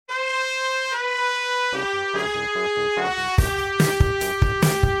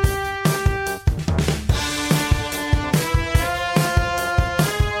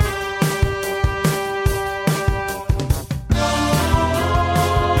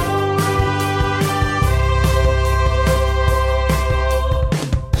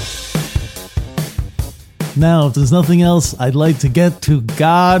Now, if there's nothing else, I'd like to get to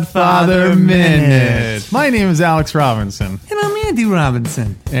Godfather Minute. My name is Alex Robinson. And I'm Andy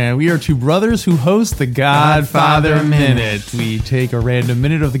Robinson. And we are two brothers who host the Godfather Minute. We take a random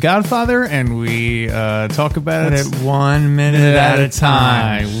minute of The Godfather and we talk about it 1 minute at a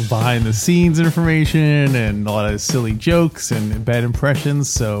time. Behind the scenes information and a lot of silly jokes and bad impressions.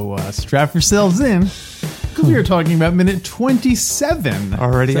 So strap yourselves in. Because we were talking about minute 27.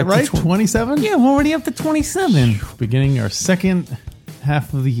 Already up right? 27? Yeah, we're already up to 27. Beginning our second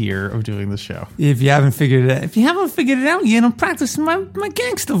half of the year of doing the show. If you haven't figured it out, I'm practicing my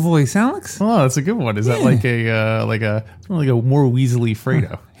gangster voice, Alex. Oh, that's a good one. Is that like a more Weasley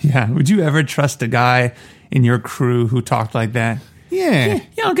Fredo? Yeah. Would you ever trust a guy in your crew who talked like that? Yeah,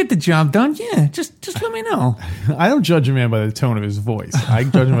 I'll get the job done. Yeah, just let me know. I don't judge a man by the tone of his voice. I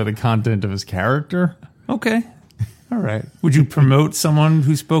judge him by the content of his character. Okay. All right. Would you promote someone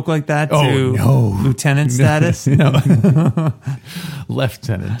who spoke like that to lieutenant status? No.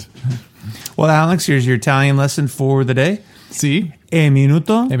 Lieutenant. Well, Alex, here's your Italian lesson for the day. Sí. E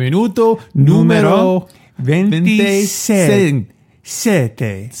minuto numero 27.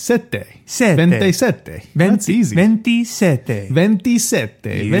 Sette. 27. That's easy. 27.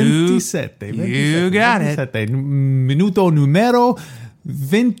 27. You got it. Minuto numero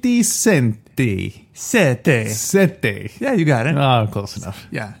 27. Sette. Yeah, you got it. Oh, close enough.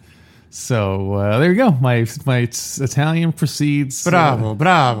 Yeah. So there you go. My Italian proceeds. Bravo.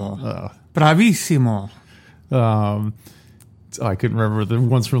 Bravissimo. I couldn't remember the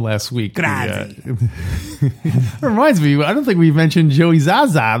ones from last week. Grazie. It reminds me, I don't think we've mentioned Joey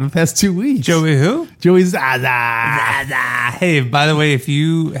Zaza in the past 2 weeks. Joey who? Joey Zaza. Hey, by the way,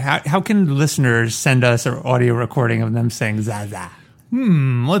 how can listeners send us an audio recording of them saying Zaza?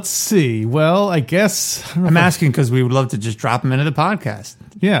 Let's see. Well, I guess I'm asking because we would love to just drop them into the podcast.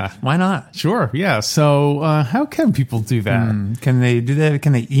 Yeah. Why not? Sure. Yeah. So how can people do that? Can they do that?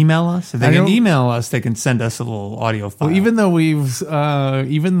 Can they email us? If they can email us, they can send us a little audio file. Well, even though we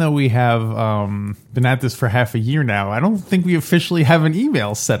have been at this for half a year now, I don't think we officially have an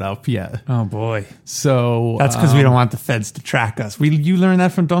email set up yet. Oh boy. So that's because we don't want the feds to track us. You learned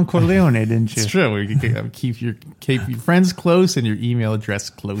that from Don Corleone, didn't you? It's true. We keep your friends close and your email address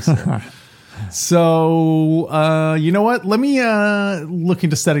closer. So, you know what? Let me look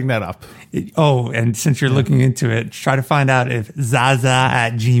into setting that up. And since you're looking into it, try to find out if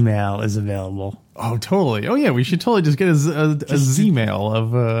Zaza@gmail is available. Oh, totally. Oh, yeah. We should totally just get a Z-mail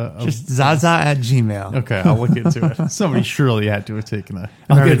of just Zaza@gmail. Okay, I'll look into it. Somebody surely had to have taken a.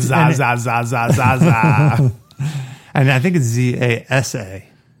 I'll get Zaza. And I think it's ZASA.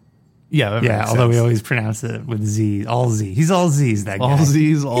 Yeah, although we always pronounce it with Z, all Z. He's all Z's, that guy. All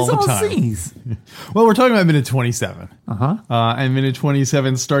Z's all the time. Z's. Well, we're talking about minute 27. And minute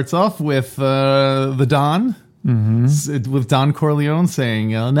 27 starts off with the Don. Mm-hmm. With Don Corleone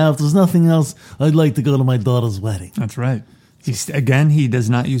saying, now, if there's nothing else, I'd like to go to my daughter's wedding. That's right. He does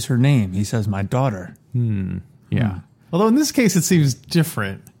not use her name. He says, my daughter. Yeah. Although in this case, it seems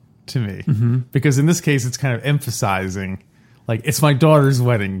different to me. Because in this case, it's kind of emphasizing... Like, it's my daughter's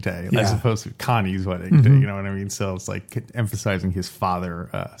wedding day, as opposed to Connie's wedding day, you know what I mean? So it's like emphasizing his father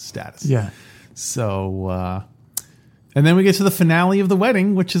status. Yeah. So, and then we get to the finale of the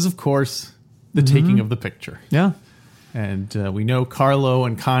wedding, which is, of course, the taking of the picture. Yeah. And we know Carlo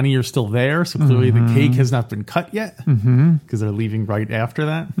and Connie are still there, so clearly the cake has not been cut yet, because they're leaving right after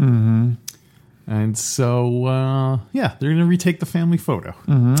that. And so, they're going to retake the family photo.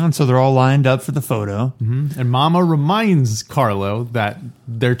 And so they're all lined up for the photo. And Mama reminds Carlo that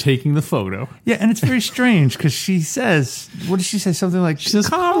they're taking the photo. Yeah, and it's very strange because she says, what does she say? Something like, she says,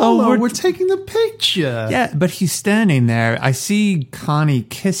 Carlo, we're taking the picture. Yeah, but he's standing there. I see Connie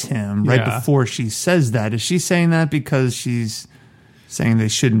kiss him right before she says that. Is she saying that because she's saying they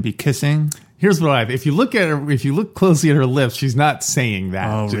shouldn't be kissing? Here's what if you look at her, if you look closely at her lips, she's not saying that.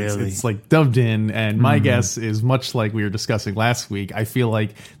 Oh, really? It's like dubbed in, and my guess is much like we were discussing last week. I feel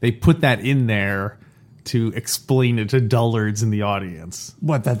like they put that in there to explain it to dullards in the audience.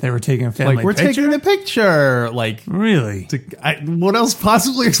 What, that they were taking a family we're picture? Taking the picture. Like, really? What else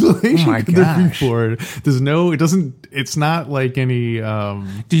possibly explanation could there be for it? It's not like any...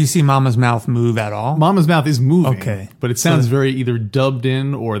 Do you see Mama's mouth move at all? Mama's mouth is moving. Okay. But it sounds very either dubbed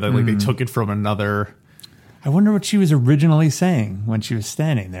in or that like they took it from another... I wonder what she was originally saying when she was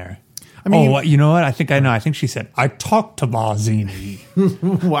standing there. I mean, you know what? I think I know. I think she said, "I talked to Barzini."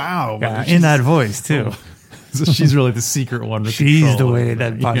 Wow. Yeah, in that voice too. So she's really the secret one. She's the way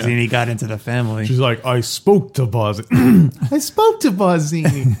that Barzini got into the family. She's like, I spoke to Barzini. I spoke to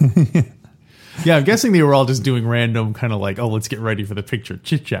Barzini. Yeah, I'm guessing they were all just doing random kind of like, oh, let's get ready for the picture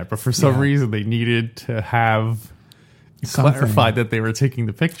chit chat. But for some reason, they needed to have clarified that they were taking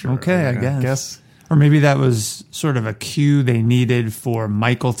the picture. Okay, I guess. Or maybe that was sort of a cue they needed for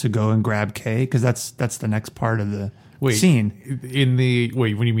Michael to go and grab Kay, because that's the next part of the scene. What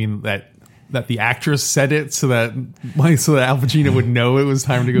do you mean that the actress said it so that Al Pacino would know it was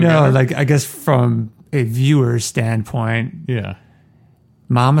time to go? No, like I guess from a viewer's standpoint, yeah.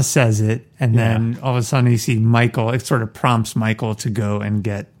 Mama says it, and then all of a sudden you see Michael. It sort of prompts Michael to go and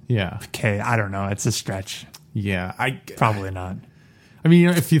get Kay. I don't know. It's a stretch. Yeah, probably not. I mean,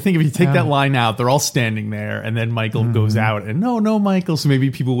 if you take that line out, they're all standing there, and then Michael goes out, and no, Michael. So maybe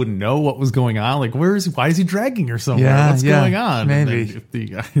people wouldn't know what was going on. Like, why is he dragging her somewhere? Yeah, what's going on? Maybe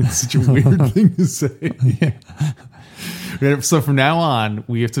it's such a weird thing to say. So from now on,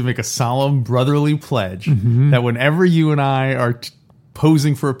 we have to make a solemn brotherly pledge that whenever you and I are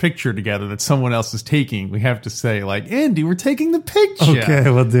posing for a picture together that someone else is taking, we have to say, like, Andy, we're taking the picture. Okay,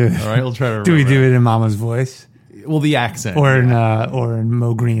 we'll do it. All right, we'll try to remember. Do we do it in Mama's voice? Well, the accent. Or in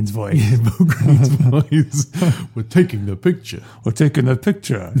Mo Green's voice. Yeah, Mo Green's voice. We're taking the picture. We're taking the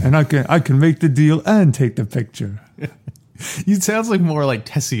picture. And I can make the deal and take the picture. It sounds like more like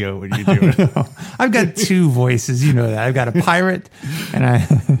Tessio when you do it. I've got two voices, you know that. I've got a pirate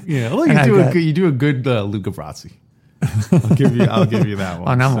and you do a good Luca Brasi. I'll give you that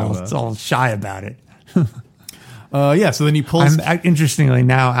one. And I'm all shy about it. So then he pulls. Interestingly,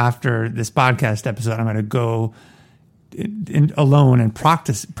 now after this podcast episode, I'm going to go alone and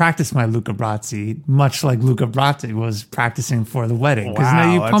practice my Luca Brasi, much like Luca Brasi was practicing for the wedding. Because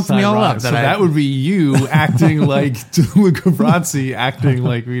now you pumped me all up. So that would be you acting like Luca Brasi, acting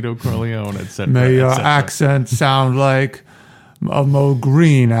like Vito Corleone, etc. May your accent sound like a Mo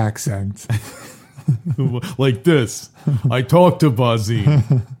Green accent. Like this. I talk to Buzzy.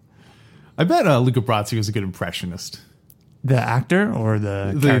 I bet Luca Brasi was a good impressionist. The actor or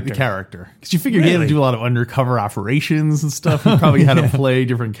the character? Because you figure he had to do a lot of undercover operations and stuff. He probably had to play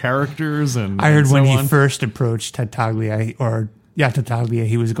different characters. And I heard when he first approached Tattaglia,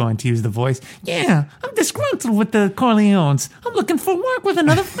 he was going to use the voice. Yeah, I'm disgruntled with the Corleones. I'm looking for work with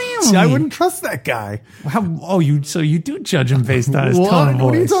another family. See, I wouldn't trust that guy. So you do judge him based on his tone of voice.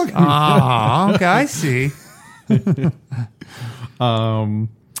 What are you talking about? Okay, I see.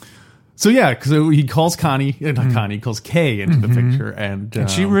 So he calls Connie, not Connie, he calls Kay into the picture, and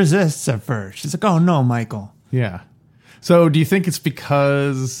she resists at first. She's like, "Oh no, Michael." Yeah. So do you think it's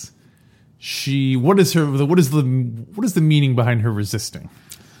because what is the meaning behind her resisting?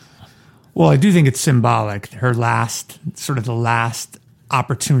 Well, I do think it's symbolic. The last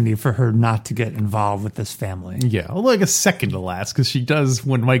opportunity for her not to get involved with this family. Yeah, like a second to last, because she does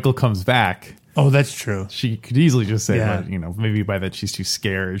when Michael comes back. Oh, that's true. She could easily just say, but, maybe by that she's too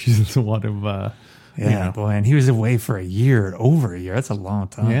scared. She doesn't want to. Boy, and he was away for over a year. That's a long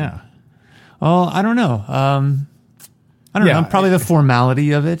time. Yeah. Well, I don't know. I don't know. Probably the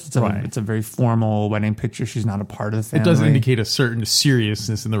formality of it. It's a very formal wedding picture. She's not a part of the family. It does indicate a certain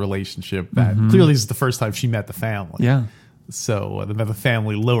seriousness in the relationship that clearly this is the first time she met the family. Yeah. So the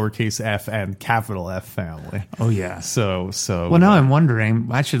family, lowercase f and capital F family. Oh yeah. So. Well, now I'm wondering.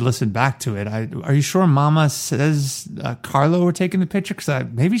 I should listen back to it. Are you sure Mama says Carlo were taking the picture? Because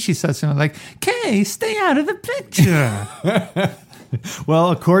maybe she says something like, "Kay, stay out of the picture."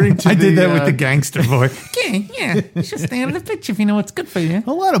 Well, according to I did that with the gangster voice. Yeah, just stay out of the picture if you know what's good for you.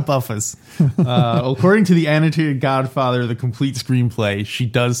 A lot of buffers. According to the annotated Godfather, the complete screenplay, she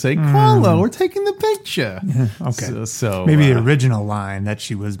does say, "Carlo, we're taking the picture." Yeah, okay. So maybe the original line that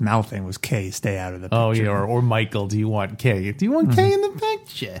she was mouthing was, "Kay, stay out of the picture." Oh yeah, or Michael, do you want Kay? Do you want Kay in the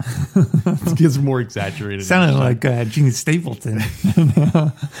picture? It gets more exaggerated. Sounded like Gene Stapleton.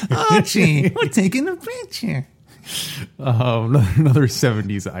 Archie, we're taking the picture. Another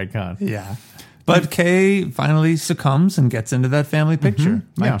 70s icon. Yeah. But Kay finally succumbs and gets into that family picture.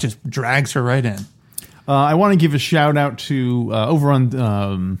 Mike just drags her right in. I want to give a shout out to over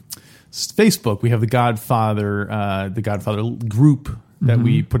on Facebook. We have the Godfather group that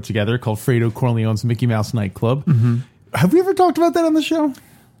we put together called Fredo Corleone's Mickey Mouse Nightclub. Have we ever talked about that on the show?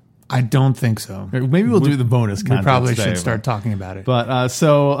 I don't think so. Maybe we'll do the bonus content. We probably today, should start talking about it. But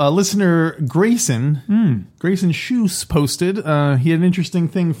listener Grayson Schuss posted. He had an interesting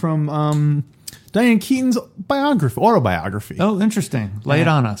thing from Diane Keaton's autobiography. Oh, interesting. Lay it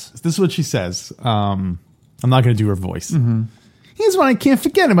on us. This is what she says. I'm not going to do her voice. Here's one I can't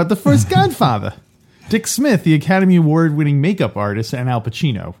forget about the first Godfather. Dick Smith, the Academy Award-winning makeup artist, and Al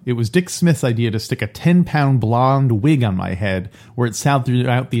Pacino. It was Dick Smith's idea to stick a 10-pound blonde wig on my head where it sat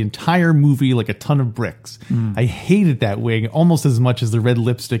throughout the entire movie like a ton of bricks. I hated that wig almost as much as the red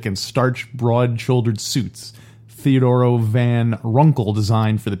lipstick and starched broad-shouldered suits Theodoro Van Runkel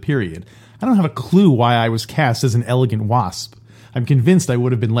designed for the period. I don't have a clue why I was cast as an elegant wasp. I'm convinced I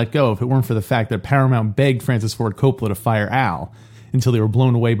would have been let go if it weren't for the fact that Paramount begged Francis Ford Coppola to fire Al until they were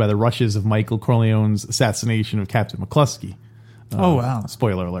blown away by the rushes of Michael Corleone's assassination of Captain McCluskey. Oh, wow.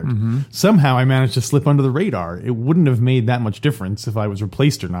 Spoiler alert. Somehow I managed to slip under the radar. It wouldn't have made that much difference if I was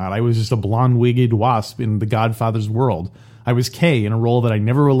replaced or not. I was just a blonde-wigged wasp in the Godfather's world. I was Kay in a role that I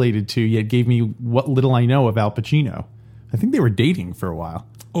never related to, yet gave me what little I know of Al Pacino. I think they were dating for a while.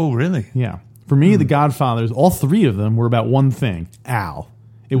 Oh, really? Yeah. For me, the Godfathers, all three of them were about one thing, Al.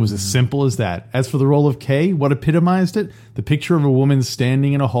 It was as simple as that. As for the role of Kay, what epitomized it? The picture of a woman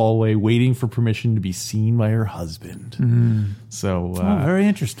standing in a hallway waiting for permission to be seen by her husband. So, very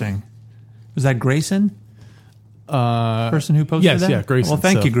interesting. Was that Grayson? Person who posted that? Yes, yeah, Grayson. Well,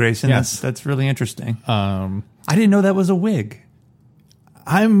 thank you, Grayson. Yes. That's really interesting. I didn't know that was a wig.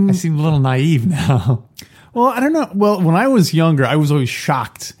 I I'm seem a little naive now. well. I don't know. Well, when I was younger, I was always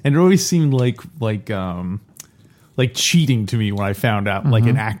shocked, and it always seemed like cheating to me when I found out like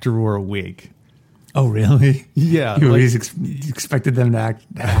an actor wore a wig. Oh, really? Yeah, You like- always expected them to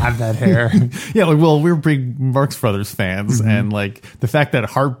have that hair. Yeah, like, well, we're big Marx Brothers fans, and like the fact that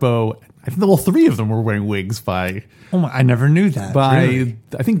Harpo, I think all three of them were wearing wigs by Oh my, I never knew that. Really?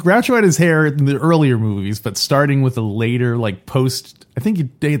 I think Groucho had his hair in the earlier movies, but starting with the later, like post, I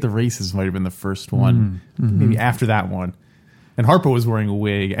think Day at the Races might have been the first one, maybe after that one. And Harpo was wearing a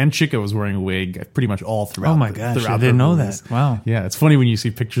wig, and Chico was wearing a wig pretty much all throughout. Oh my gosh, throughout I their didn't know movies. that. Wow. Yeah, it's funny when you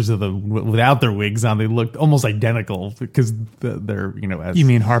see pictures of them without their wigs on; they look almost identical because they're as You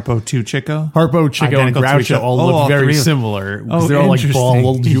mean Harpo to Chico? Harpo, Chico, Identical to and each Groucho other. all Oh, look all very three. similar because Oh, they're all like interesting.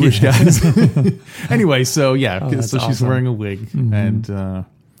 bald Jewish Yeah. guys. Anyway, so yeah, that's so she's awesome. wearing a wig, and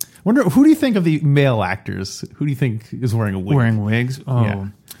wonder who do you think of the male actors? Who do you think is wearing a wig? Wearing wigs? Oh, Yeah.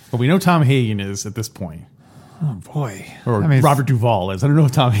 Well, we know Tom Hagen is at this point, oh boy. or I mean, Robert Duvall is. I don't know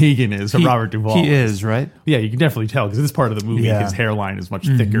if Tom Hagen is, or Robert Duvall. He is, right? Yeah, you can definitely tell because this part of the movie, Yeah. his hairline is much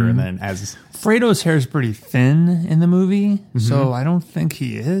thicker, and then as Fredo's hair is pretty thin in the movie, so I don't think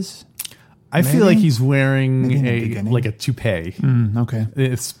he is. I feel Maybe? like he's wearing Maybe in the a beginning. like a toupee. Okay.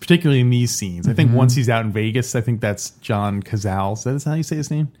 It's particularly in these scenes. I think once he's out in Vegas, I think that's John Cazale. Is that how you say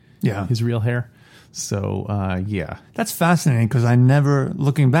his name? Yeah. His real hair. So, yeah. That's fascinating because I never,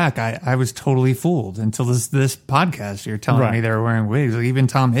 looking back, I was totally fooled until this podcast. You're telling Right. me they were wearing wigs. Like even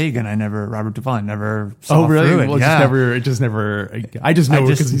Tom Hagen, Robert Duvall, I never saw Oh, really? through it. Well, yeah. it just never. I just know I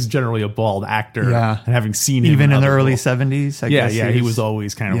just- because he's generally a bald actor. Yeah. And having seen him Even in the other early roles. 70s, I Yeah, guess. yeah. He was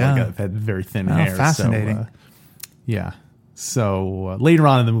always kind of Yeah. had very thin Oh, hair. fascinating. So, yeah. So later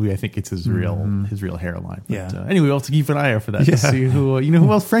on in the movie, I think it's his real hairline. But, Yeah. Anyway, we'll have to keep an eye out for that to Yeah. see who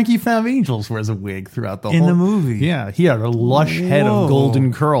who else. Frankie Five Angels wears a wig throughout the In whole the movie? Yeah, he had a lush head Whoa. of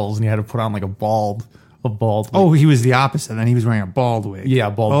golden curls, and he had to put on like a bald. Wig. Oh, he was the opposite. Then he was wearing a bald wig. Yeah,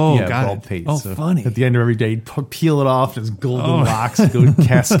 bald. Oh, yeah, got bald it. pate. Oh, So funny. At the end of every day, he'd peel it off, and his golden locks go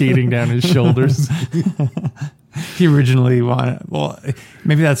cascading down his shoulders. He originally wanted, well,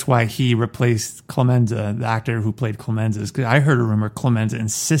 maybe that's why he replaced Clemenza, the actor who played Clemenza. 'Cause I heard a rumor Clemenza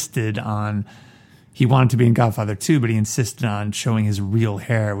insisted on, he wanted to be in Godfather 2, but he insisted on showing his real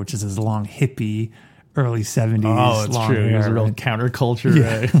hair, which is his long hippie, early 70s. Oh, it's long true. He was a hair, real right?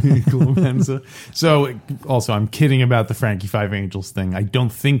 counterculture Clemenza. So, also, I'm kidding about the Frankie Five Angels thing. I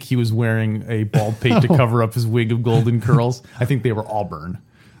don't think he was wearing a bald pate to cover up his wig of golden curls. I think they were auburn.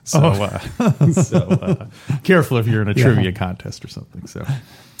 So, careful if you're in a trivia contest or something. So,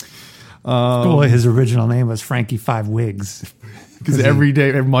 Well, his original name was Frankie Five Wigs. because every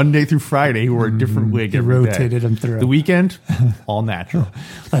day, Monday through Friday, he wore a different wig. He every day. rotated him through. The weekend, all natural.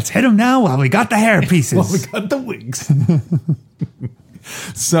 Let's hit him now while we got the hair pieces. Well, we got the wigs.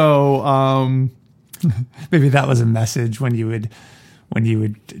 So, Maybe that was a message when you would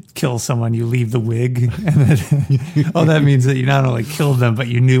kill someone, you leave the wig, and then, that means that you not only killed them, but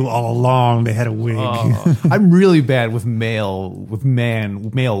you knew all along they had a wig. I'm really bad with male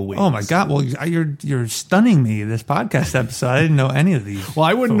wigs. Oh my god! Well, you're stunning me this podcast episode. I didn't know any of these. Well,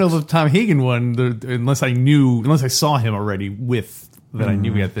 I wouldn't know the Tom Hagen one unless I saw him already with that. I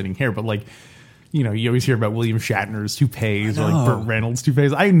knew he had thinning hair, but like you know, you always hear about William Shatner's toupees or like Burt Reynolds'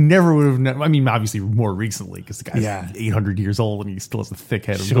 toupees. I never would have known. I mean, obviously more recently because the guy's 800 years old and he still has a thick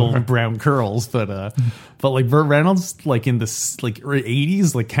head of golden brown curls. But like Burt Reynolds, like in the like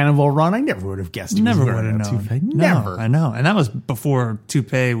 80s, like Cannonball Run, I never would have guessed. Never would have known. Toupee. Never. I know. And that was before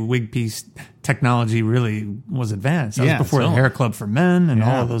toupee wig piece technology really was advanced. That was before the Hair Club for Men and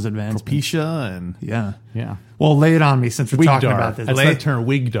all of those advancements. Propecia and yeah. Well, lay it on me since we're talking about this. That's that term,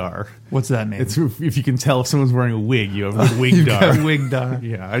 wigdar. What's that mean? It's if you can tell if someone's wearing a wig, you have a wigdar. Wigdar.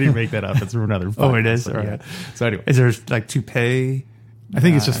 Yeah, I didn't make that up. That's from another podcast. Oh, it is? All right. Yeah. So anyway. Is there like toupee? I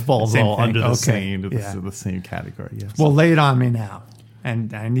think it just falls all thing. under the same category, yes. Well, lay it on me now.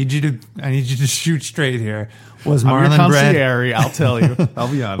 And I need you to shoot straight here. Was I'm Marlon your concierge, I'll tell you.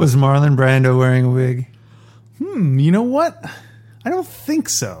 I'll be honest. Was Marlon Brando wearing a wig? You know what? I don't think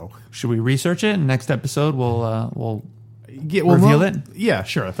so. Should we research it? Next episode, we'll reveal it? Yeah,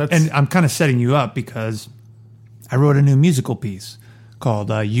 sure. And I'm kind of setting you up because I wrote a new musical piece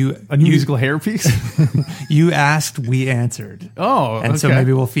called a new musical hairpiece. You asked, we answered. Oh, and so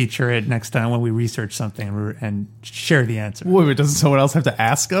maybe we'll feature it next time when we research something and share the answer. Wait, doesn't someone else have to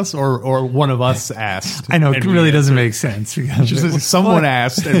ask us, or one of us asked? I know it really doesn't make sense. Someone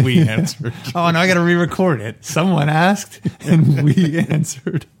asked and we answered. Oh, no, I got to re-record it. Someone asked and we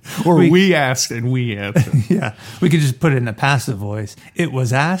answered, or we asked and we answered. Yeah, we could just put it in a passive voice. It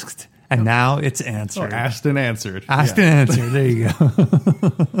was asked. And now it's answered. Or asked and answered. Asked and answered. There you go.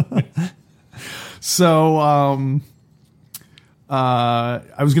 So,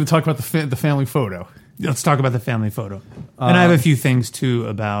 I was going to talk about the family photo. Let's talk about the family photo. And I have a few things, too,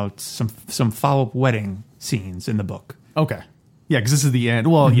 about some follow-up wedding scenes in the book. Okay. Yeah, because this is the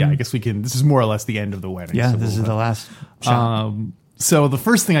end. Well, I guess we can. This is more or less the end of the wedding. Yeah, so this is the last shot. So the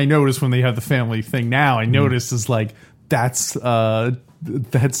first thing I noticed when they have the family thing now, I noticed is like, that's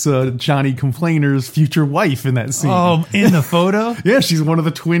Johnny Complainer's future wife in that scene. Oh, in the photo? Yeah, she's one of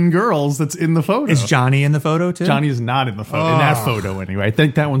the twin girls that's in the photo. Is Johnny in the photo too? Johnny is not in the photo. In that photo, anyway. I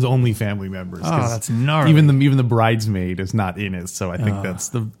think that one's only family members. Oh, that's gnarly. Even the bridesmaid is not in it, so I think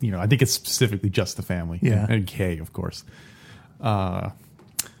that's I think it's specifically just the family. Yeah, and Kay, of course.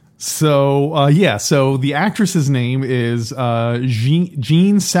 So the actress's name is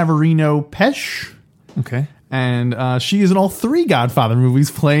Jean Savarino Pesch. Okay. And she is in all 3 Godfather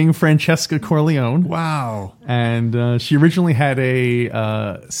movies playing Francesca Corleone. Wow. And she originally had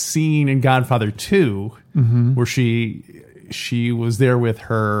a scene in Godfather 2 where she was there with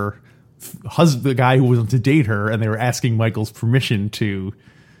her husband, the guy who was to date her, and they were asking Michael's permission to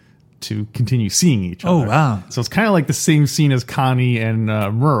continue seeing each other. Oh, wow. So it's kind of like the same scene as Connie and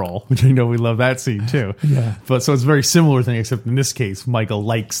Merle, which I know we love that scene too. Yeah. But so it's a very similar thing, except in this case, Michael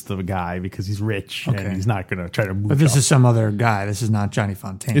likes the guy because he's rich and he's not going to try to move. But this is some other guy. This is not Johnny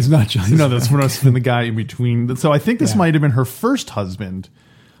Fontaine. It's not Johnny. No, that's when I was been the guy in between. So I think this might have been her first husband,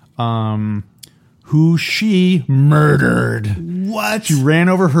 who she murdered. What? She ran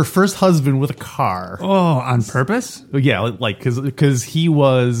over her first husband with a car. Oh, on purpose? Yeah, like because he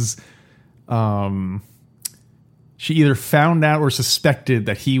was. She either found out or suspected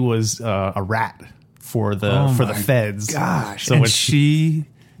that he was a rat for the feds. Gosh! So and she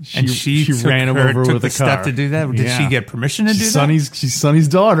ran him over with a car. Step to do that. Did she get permission to do that? She's Sonny's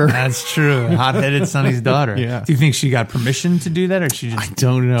daughter. That's true. Hot-headed Sonny's daughter. Yeah. Do you think she got permission to do that, or she just? I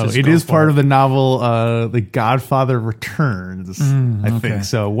don't know. It is part of the novel, The Godfather Returns. I think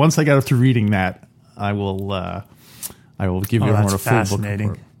so. Once I got up to reading that, I will give you more a full book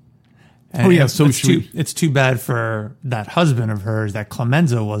report. And so it's too bad for that husband of hers that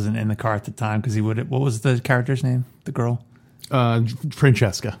Clemenza wasn't in the car at the time because he would. What was the character's name? The girl.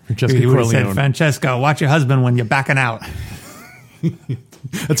 Francesca he would have said, Francesca, watch your husband when you're backing out.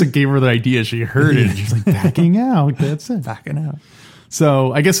 That's what gave her the idea. She heard it. She's like, backing out. That's it. Backing out.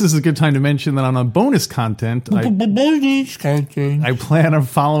 So I guess this is a good time to mention that on a bonus content, I plan on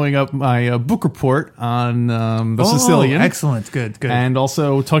following up my book report on the Sicilian. Excellent. Good. And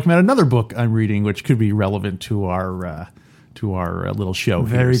also talking about another book I'm reading, which could be relevant to our little show.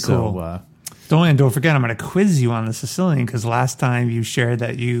 Very here. cool. So, don't forget, I'm going to quiz you on the Sicilian because last time you shared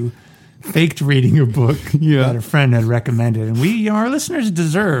that you faked reading a book that a friend had recommended, and our listeners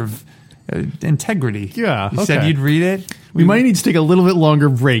deserve integrity. Yeah, you said you'd read it. We might need to take a little bit longer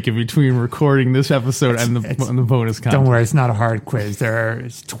break in between recording this episode and the bonus content. Don't worry, it's not a hard quiz. There are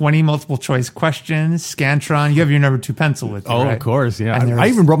 20 multiple choice questions. Scantron, you have your number 2 pencil with you, right? Of course, yeah. I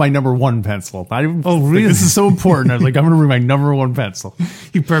even brought my number 1 pencil. Really? This is so important. I was like, I'm going to bring my number 1 pencil.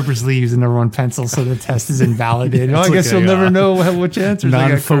 You purposely use the number 1 pencil so the test is invalidated. I guess you'll never know which answers.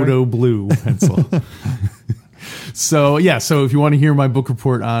 Non-photo blue pencil. So if you want to hear my book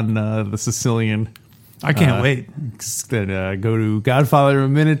report on the Sicilian, I can't wait. Then go to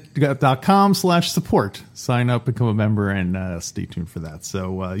godfatheraminute.com/support. Sign up, become a member, and stay tuned for that.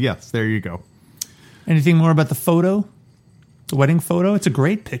 So yes, there you go. Anything more about the photo? The wedding photo? It's a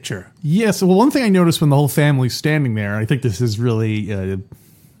great picture. Yes. Well, one thing I noticed when the whole family's standing there, I think this is really,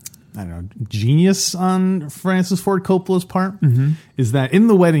 genius on Francis Ford Coppola's part, is that in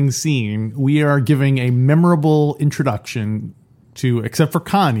the wedding scene, we are giving a memorable introduction to, except for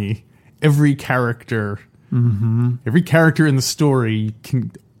Connie, every character. Every character in the story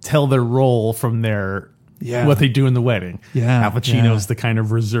can tell their role from their what they do in the wedding. Yeah, Al Pacino's the kind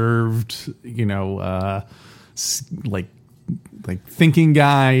of reserved, like thinking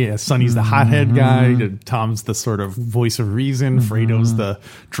guy. Sonny's the hothead guy. Tom's the sort of voice of reason. Fredo's the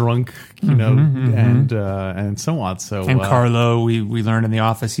drunk, and so on. So and Carlo, we learned in The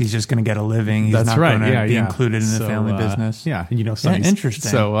Office, he's just going to get a living. He's not going to be included in the family business. Yeah, Sonny's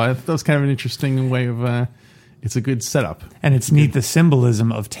interesting. So that was kind of an interesting way of. It's a good setup, and it's neat the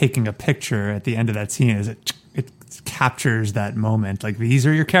symbolism of taking a picture at the end of that scene. Is it captures that moment? Like, these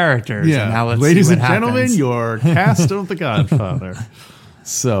are your characters. Yeah, and now let's ladies see what and happens. gentlemen, your cast of The Godfather.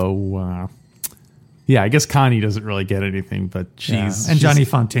 So, I guess Connie doesn't really get anything, but she's Johnny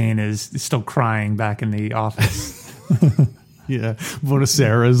Fontaine is still crying back in the office. Yeah,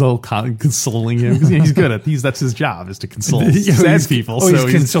 Bonasera is all consoling him because he's good at these. That's his job, is to console sad people. Oh, so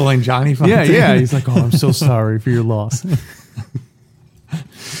he's consoling Johnny Fontaine. Yeah. He's like, "Oh, I'm so sorry for your loss."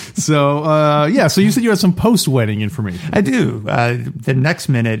 So you said you had some post-wedding information. I do. The next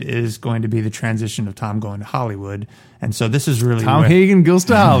minute is going to be the transition of Tom going to Hollywood, and so this is really Tom Hagen goes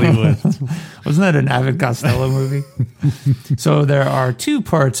to Hollywood. Wasn't that an Abbott Costello movie? So there are two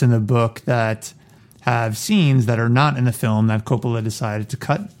parts in the book that have scenes that are not in the film that Coppola decided to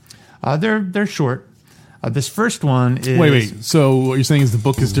cut. They're short. This first one is... Wait. So what you're saying is the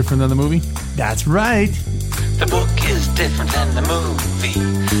book is different than the movie? That's right. The book is different than the movie.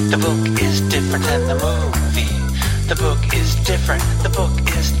 The book is different than the movie. The book is different. The book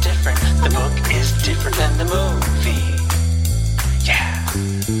is different. The book is different than the movie.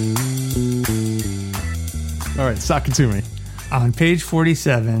 Yeah. All right, sock it to me. On page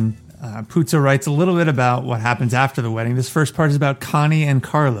 47... Puzo writes a little bit about what happens after the wedding. This first part is about Connie and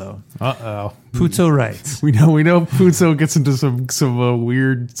Carlo. Uh-oh. Puzo writes. We know Puzo gets into some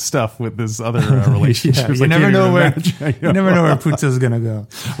weird stuff with this other relationship. You never know where Puzo's going to go.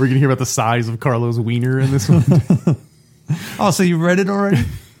 We're going to hear about the size of Carlo's wiener in this one. Oh, so you read it already?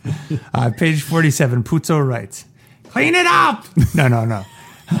 Page 47, Puzo writes, "Clean it up!" No.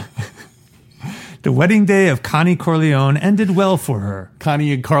 The wedding day of Connie Corleone ended well for her.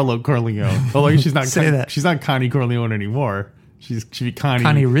 Connie and Carlo Corleone. Although she's not She's not Connie Corleone anymore. She'd be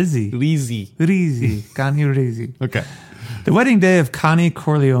Connie Rizzi. Connie Rizzi. Okay. The wedding day of Connie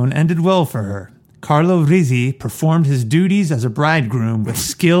Corleone ended well for her. Carlo Rizzi performed his duties as a bridegroom with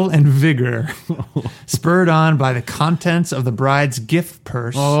skill and vigor, spurred on by the contents of the bride's gift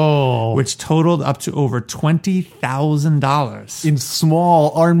purse, which totaled up to over $20,000. In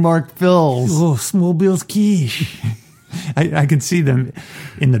small, unmarked bills. Oh, small bills quiche. I can see them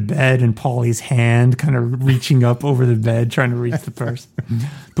in the bed and Paulie's hand kind of reaching up over the bed, trying to reach the purse.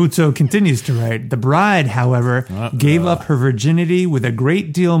 Puzo continues to write, the bride, however, gave up her virginity with a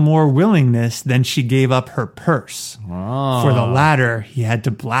great deal more willingness than she gave up her purse. For the latter, he had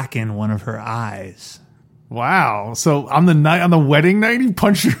to blacken one of her eyes. Wow. So on the wedding night, he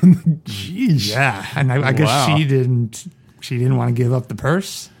punched her in the... Jeez. Yeah. And I guess she didn't want to give up the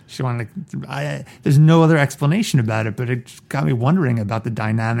purse. She wanted to, there's no other explanation about it, but it got me wondering about the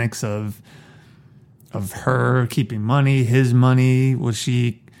dynamics of her keeping money, his money. Was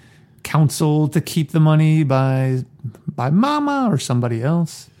she counseled to keep the money by Mama or somebody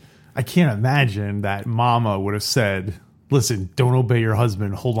else? I can't imagine that Mama would have said, "Listen, don't obey your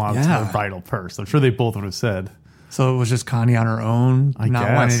husband. Hold on to the bridal purse." I'm sure they both would have said. So it was just Connie on her own,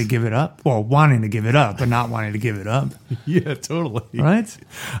 not wanting to give it up? Well, wanting to give it up, but not wanting to give it up. Yeah, totally. Right?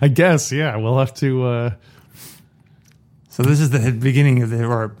 I guess, yeah. We'll have to... So this is the beginning of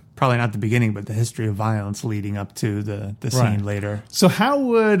or probably not the beginning, but the history of violence leading up to the scene later. So how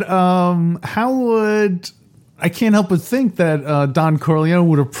would... I can't help but think that Don Corleone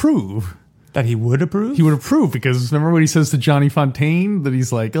would approve. That he would approve? He would approve, because remember what he says to Johnny Fontaine? That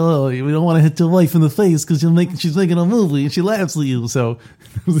he's like, "Oh, we don't want to hit your wife in the face because she's making a movie and she laughs at you." So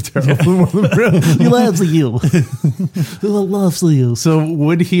it was a terrible one. He laughs at you. He laughs at you. So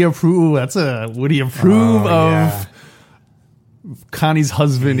would he approve? Would he approve of Connie's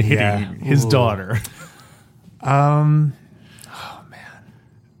husband hitting his daughter? Oh man,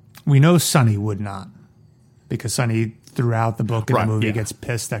 we know Sonny would not. because Sonny throughout the book and Right, the movie yeah. gets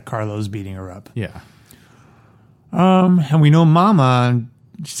pissed that Carlo's beating her up. Yeah. And we know Mama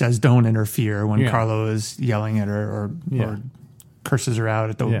says don't interfere when Yeah. Carlo is yelling at her or curses her out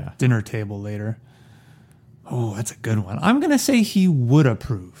at the dinner table later. Oh, that's a good one. I'm going to say he would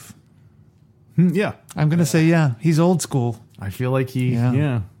approve. Yeah. I'm going to say, yeah, he's old school. I feel like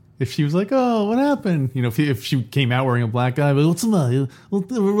if she was like, oh, what happened? You know, if she came out wearing a black guy, but what's the matter?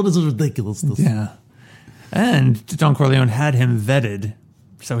 What is this ridiculousness? Yeah. And Don Corleone had him vetted,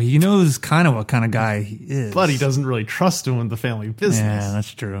 so he knows kind of what kind of guy he is. But he doesn't really trust him with the family business. Yeah,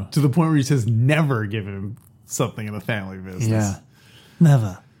 that's true. To the point where he says never give him something in the family business. Yeah.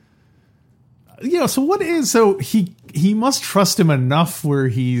 Never. So he must trust him enough where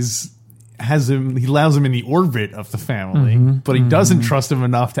he allows him in the orbit of the family, but he doesn't trust him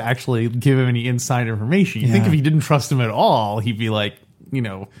enough to actually give him any inside information. You think if he didn't trust him at all, he'd be like,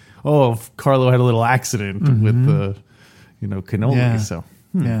 oh, if Carlo had a little accident with the, cannoli. Yeah. So,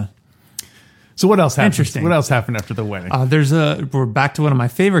 Yeah. So what else happened? Interesting. What else happened after the wedding? We're back to one of my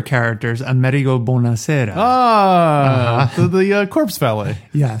favorite characters, Amerigo Bonasera. The corpse valet.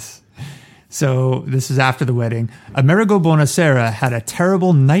 Yes. So this is after the wedding. Amerigo Bonasera had a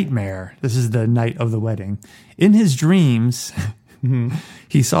terrible nightmare. This is the night of the wedding. In his dreams,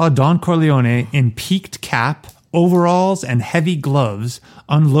 he saw Don Corleone in peaked cap, overalls, and heavy gloves,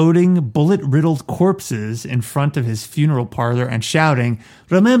 unloading bullet-riddled corpses in front of his funeral parlor and shouting,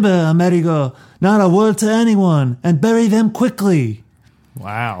 "Remember, Amerigo, not a word to anyone, and bury them quickly."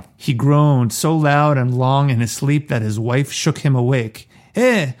 Wow. He groaned so loud and long in his sleep that his wife shook him awake.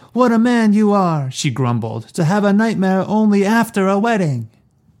 "Eh, what a man you are," she grumbled, "to have a nightmare only after a wedding."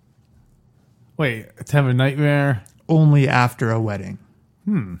 Wait, to have a nightmare? Only after a wedding.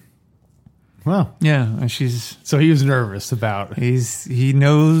 Well, Yeah, and she's... so he was nervous about He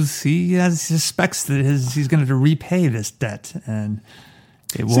suspects that he's going to repay this debt, and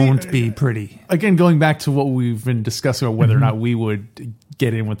it won't be pretty. Again, going back to what we've been discussing about whether or not we would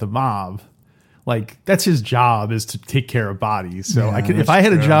get in with the mob, like that's his job, is to take care of bodies. So Yeah, if I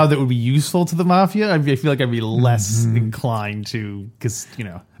had a job that would be useful to the mafia, I feel like I'd be less inclined to, because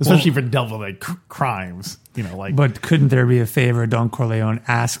especially for devil like crimes, But couldn't there be a favor Don Corleone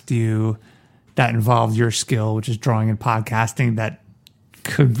asked you that involved your skill, which is drawing and podcasting, that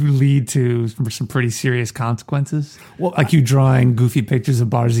could lead to some pretty serious consequences? Well, like you drawing goofy pictures of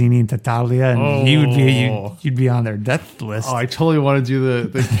Barzini and Tatalia, and you'd be on their death list. Oh, I totally want to do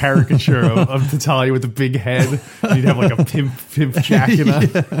the caricature of Tatalia with the big head. And he'd have like a pimp jacket on.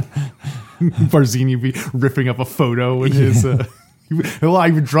 Barzini would be ripping up a photo with his... well, I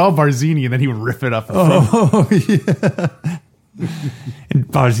would draw Barzini and then he would rip it up. And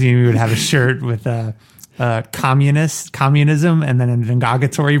Barzini would have a shirt with communism, and then a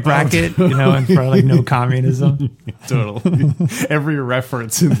negatory bracket, and for like no communism. Totally. Every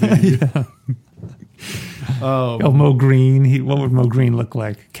reference in the... Mo Green. What would Mo Green look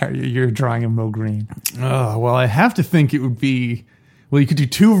like? You're drawing a Mo Green. Oh, well, I have to think it would be... Well, you could do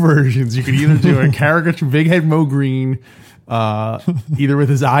two versions. You could either do a caricature, big head Mo Green, either with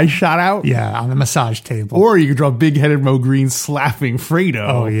his eyes shot out. Yeah, on the massage table. Or you could draw big-headed Mo Green slapping Fredo.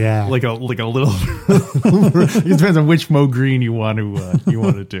 Oh yeah, like a little. It depends on which Mo Green you want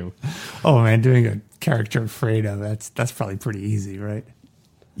to do. Oh man, doing a character of Fredo, that's probably pretty easy, right?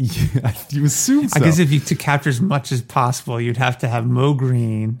 Yeah, you assume so. I guess if you to capture as much as possible, you'd have to have Mo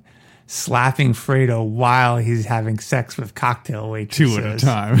Green slapping Fredo while he's having sex with cocktail waitresses. 2 at a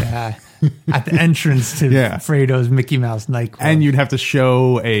time. Yeah. At the entrance to Fredo's Mickey Mouse nightclub. And you'd have to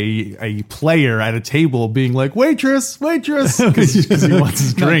show a player at a table being like, waitress, because he wants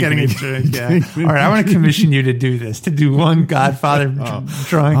his drink. Getting a drink, yeah. All right, I want to commission you to do this, to do one Godfather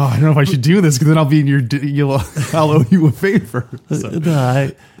drawing. Oh, I don't know if I should do this, because then I'll be in I'll owe you a favor.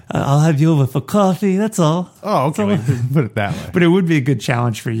 So. I'll have you over for coffee, that's all. Oh, okay. Put it that way. But it would be a good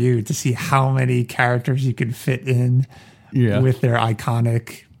challenge for you to see how many characters you could fit in with their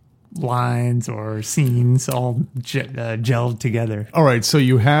iconic lines or scenes all gelled together. All right, so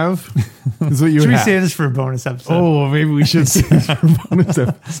you have... Should we say this for a bonus episode? Oh, maybe we should say this for a bonus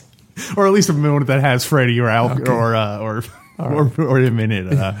episode. Or at least a moment that has Freddie or Al or him in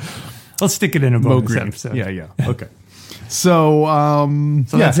it. Let's stick it in a bonus episode. Yeah. Okay. So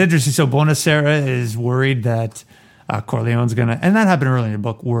that's interesting. So Bonasera is worried that Corleone's going to, and that happened early in the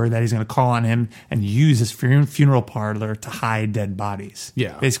book, worried that he's going to call on him and use his funeral parlor to hide dead bodies.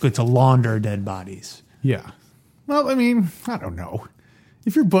 Yeah. Basically to launder dead bodies. Yeah. Well, I mean, I don't know. I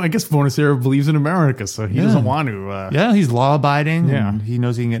guess Bonasera believes in America, so he doesn't want to. He's law-abiding, and he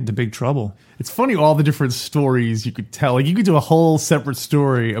knows he can get into big trouble. It's funny, all the different stories you could tell. Like, you could do a whole separate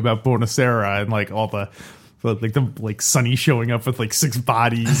story about Bonasera and, like, all the But like Sonny showing up with like 6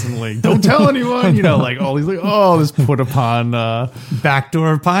 bodies and like, don't tell anyone, you know, like all these like, oh, this put upon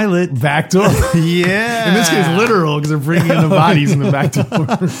Backdoor pilot. Backdoor. Yeah. In this case, literal, because they're bringing in the bodies in the back door.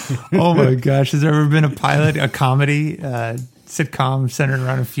 Oh my gosh. Has there ever been a pilot, a comedy sitcom centered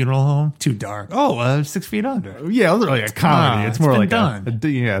around a funeral home? Too dark. Oh, 6 Feet Under. Yeah, like a comedy. It's more like done.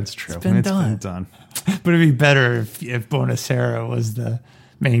 Yeah, it's true. It's been done. But it'd be better if Bonasera was the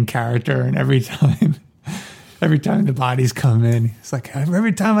main character, and every time the bodies come in, it's like,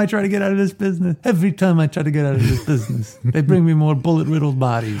 every time I try to get out of this business, they bring me more bullet-riddled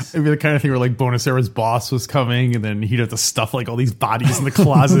bodies. It'd be the kind of thing where like Bonasera's boss was coming, and then he'd have to stuff like all these bodies in the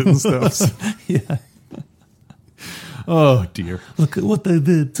closet and stuff. Yeah. Oh dear! Look at what they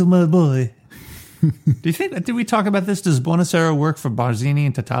did to my boy. Did we talk about this? Does Bonasera work for Barzini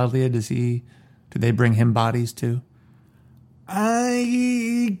and Tattaglia? Do they bring him bodies too?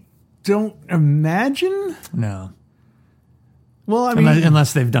 I don't imagine. No. Well, I mean,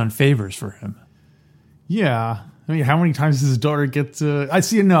 unless they've done favors for him. Yeah. I mean, how many times does his daughter get to... I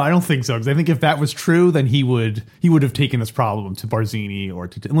see. No, I don't think so. Because I think if that was true, then he would have taken this problem to Barzini or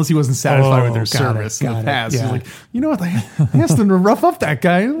to... Unless he wasn't satisfied with their service in the past. Yeah. He's like, you know what? I asked them to rough up that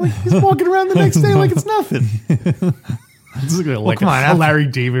guy. Like, he's walking around the next day like it's nothing. It's like a Larry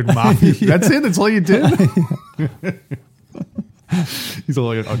David mafia. Yeah. That's it? That's all you did? He's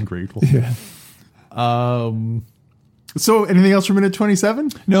all like ungrateful. Yeah. So anything else from minute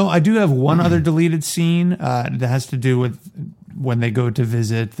 27? No, I do have one other deleted scene that has to do with when they go to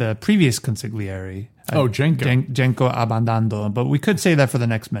visit the previous consigliere. Genco. Genco Abandando. But we could say that for the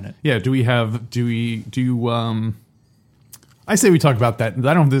next minute. Yeah. I say we talk about that.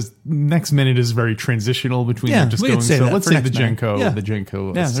 This next minute is very transitional between just going. So let's say the Genco. Yeah. The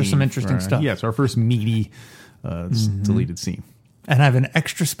Genco. Yeah, there's some interesting stuff. Yes, our first meaty deleted scene. And I have an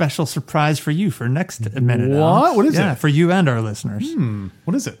extra special surprise for you for next minute. What? What is it? Yeah, for you and our listeners.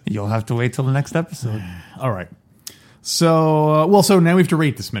 What is it? You'll have to wait till the next episode. All right. So, so now we have to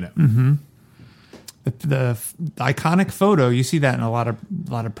rate this minute. Mm-hmm. The iconic photo, you see that in a lot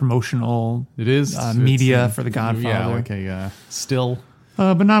of promotional media for the Godfather. Yeah, like a still.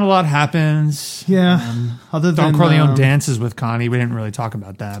 But not a lot happens. Yeah. Other than Don Corleone dances with Connie. We didn't really talk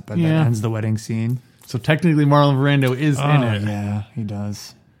about that, but that ends the wedding scene. So technically Marlon Brando is in it. Yeah, he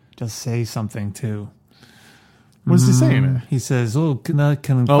does. Just say something too. What does he say in it? He says,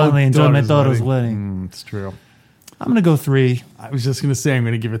 can finally enjoy my daughter's wedding. It's true. I'm going to go 3. I was just going to say I'm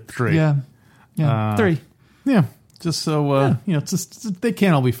going to give it 3. Yeah, 3. Yeah, just so, just they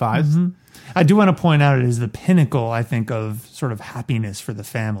can't all be 5s. Mm-hmm. I do want to point out it is the pinnacle, I think, of sort of happiness for the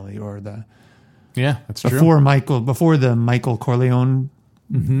family, or the... Yeah, that's true. Before the Michael Corleone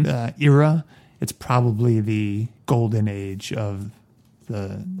era, it's probably the golden age of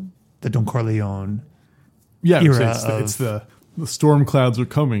the Don Corleone era. It's the storm clouds are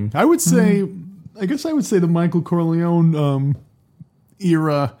coming. I would say, I guess I would say the Michael Corleone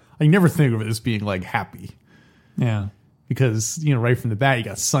era, I never think of it as being like happy. Yeah. Because, right from the bat, you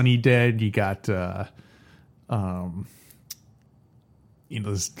got Sonny dead, you got,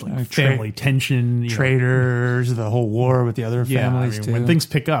 this family tension. Traitors, the whole war with the other families, too. When things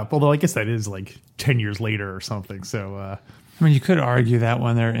pick up, although I guess that is like 10 years later or something. So, you could argue that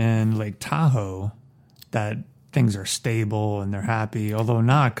when they're in Lake Tahoe, that things are stable and they're happy, although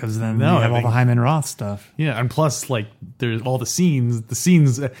not, because then you have all the Hyman Roth stuff. Yeah, and plus, like, there's all the scenes,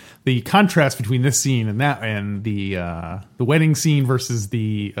 the contrast between this scene and that, and the wedding scene versus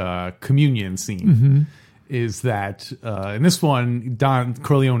the communion scene is that in this one, Don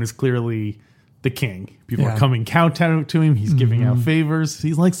Corleone is clearly the king. People are coming kowtow to him. He's giving out favors.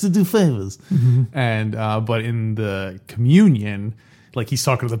 He likes to do favors. And but in the communion, like, he's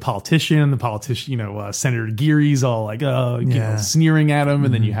talking to the politician, Senator Geary's all like, sneering at him.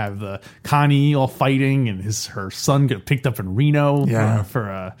 And then you have the Connie all fighting, and her son got picked up in Reno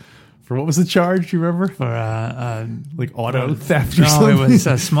for what was the charge? You remember? For like auto theft or something? No, it was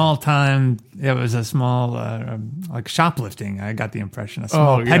a small like shoplifting. I got the impression.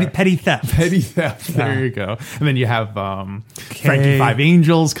 Petty theft. Petty theft. There you go. And then you have Frankie Five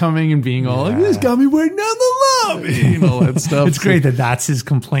Angels coming and being all like, this got me waiting down the lobby and all that stuff. It's great that's his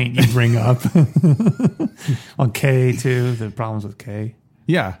complaint you bring up. On Kay, too. The problems with Kay.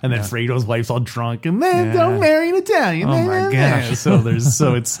 Yeah, and then Fredo's wife's all drunk, and then don't marry an Italian. Oh my gosh!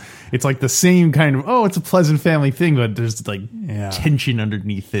 So it's like the same kind of it's a pleasant family thing, but there's like tension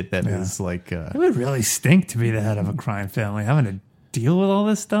underneath it that is like. It would really stink to be the head of a crime family, having to deal with all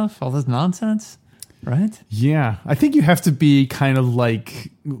this stuff, all this nonsense, right? Yeah, I think you have to be kind of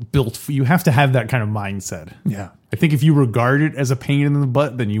like you have to have that kind of mindset. Yeah, I think if you regard it as a pain in the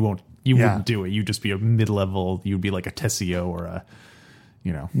butt, then you won't You wouldn't do it. You'd just be a mid-level. You'd be like a Tessio or a,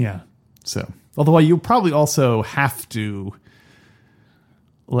 Yeah. So, although you probably also have to.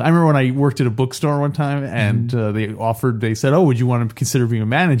 Well, I remember when I worked at a bookstore one time, and they said, "Oh, would you want to consider being a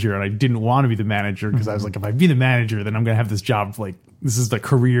manager?" And I didn't want to be the manager because I was like, if I be the manager, then I'm going to have this job this is the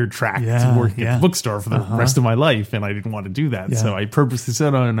career track to working at the bookstore for the rest of my life, and I didn't want to do that. So I purposely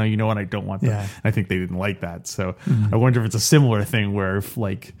said, "Oh no, you know what? I don't want that." And I think they didn't like that. So I wonder if it's a similar thing where if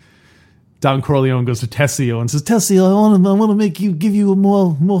like Don Corleone goes to Tessio and says, "Tessio, I want to give you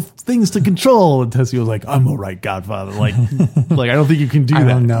more things to control." And Tessio's like, "I'm all right, Godfather." Like I don't think you can do that. I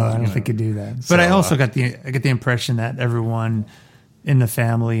don't know. I don't think you do that. But I also get the impression that everyone in the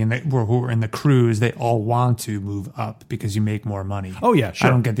family and who are in the crews, they all want to move up because you make more money. Oh yeah, sure.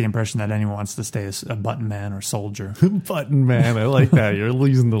 I don't get the impression that anyone wants to stay a button man or soldier. Button man, I like that. You're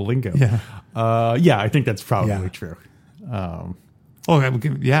using the lingo. Yeah. I think that's probably true.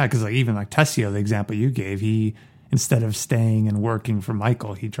 Because even like Tessio, the example you gave, he instead of staying and working for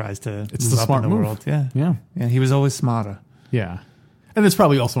Michael, he tries to move up in the world. Yeah. He was always smarter. Yeah, and it's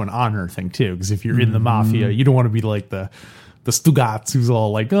probably also an honor thing too, because if you're in the mafia, you don't want to be like the Stugats who's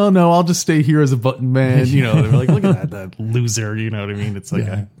all like, "Oh no, I'll just stay here as a button man." They're like, "Look at that loser." You know what I mean? It's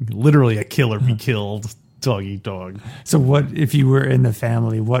like literally a kill or be killed, dog eat dog. So, what if you were in the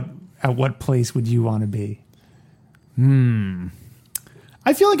family? At what place would you want to be?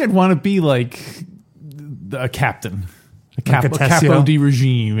 I feel like I'd want to be like a captain, a capo di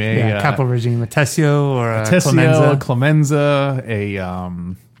regime, capo regime, a Tessio or a Clemenza, a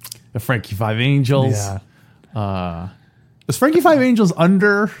Frankie Five Angels. Yeah. Is Frankie Five Angels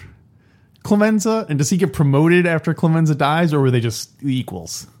under Clemenza, and does he get promoted after Clemenza dies, or were they just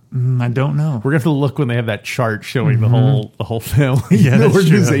equals? I don't know. We're gonna have to look when they have that chart showing the whole family, the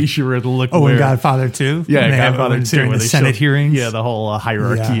organization. We're gonna look. Oh, in Godfather 2, Godfather 2 during the Senate hearings. Yeah, the whole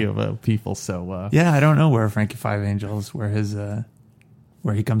hierarchy of people. So I don't know where Frankie Five Angels, where he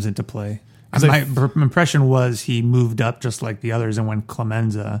comes into play. My impression was he moved up just like the others, and when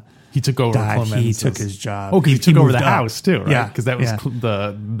Clemenza he took over. He took his job. Oh, because he took over the house too, right? Yeah, because that was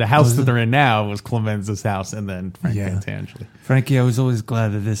the house that they're in now was Clemenza's house, and then Frank Fantangeli. Frankie, I was always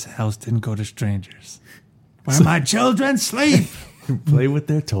glad that this house didn't go to strangers, where my children sleep, play with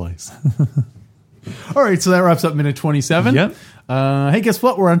their toys. All right, so that wraps up minute 27. Yep. Hey, guess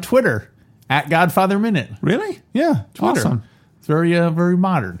what? We're on Twitter at Godfather Minute. Really? Yeah, Twitter. Awesome. It's very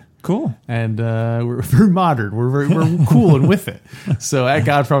modern. Cool. And we're very modern. We're cool and with it. So at the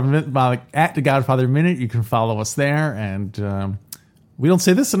Godfather Minute, you can follow us there. And we don't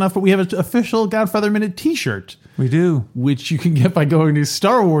say this enough, but we have an official Godfather Minute T-shirt. We do. Which you can get by going to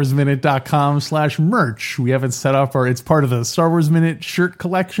StarWarsMinute.com/merch. We haven't set up it's part of the Star Wars Minute shirt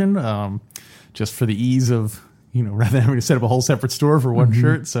collection, just for the ease of, rather than having to set up a whole separate store for one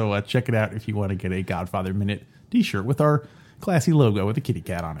shirt. So check it out if you want to get a Godfather Minute T-shirt with our classy logo with a kitty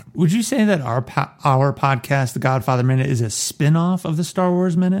cat on it. Would you say that our podcast, The Godfather Minute, is a spin-off of the Star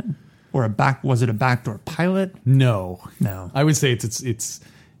Wars Minute? Or was it a backdoor pilot? No. I would say it's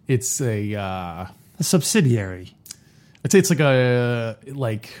a subsidiary. I'd say it's I'm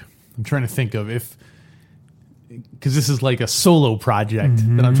trying to think of because this is like a solo project,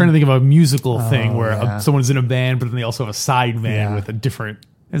 and I'm trying to think of a musical thing where someone's in a band, but then they also have a side band with a different.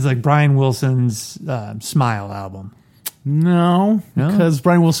 It's like Brian Wilson's Smile album. No, because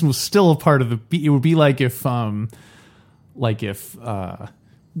Brian Wilson was still a part of it would be like if Paul McCartney,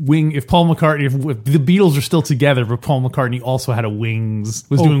 if the Beatles are still together, but Paul McCartney also had doing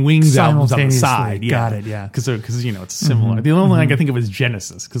Wings albums on the side. Got it, yeah. Because it's similar. The only thing I can think of is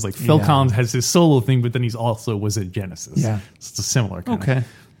Genesis, because Phil Collins has his solo thing, but then he's also was in Genesis. Yeah. So it's a similar kind of,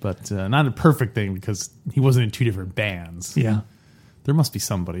 but not a perfect thing because he wasn't in two different bands. Yeah. There must be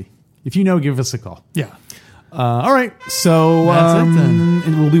somebody. If you know, give us a call. Yeah. All right, so that's it then.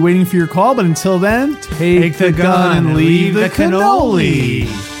 And we'll be waiting for your call, but until then, take the gun and leave the cannoli.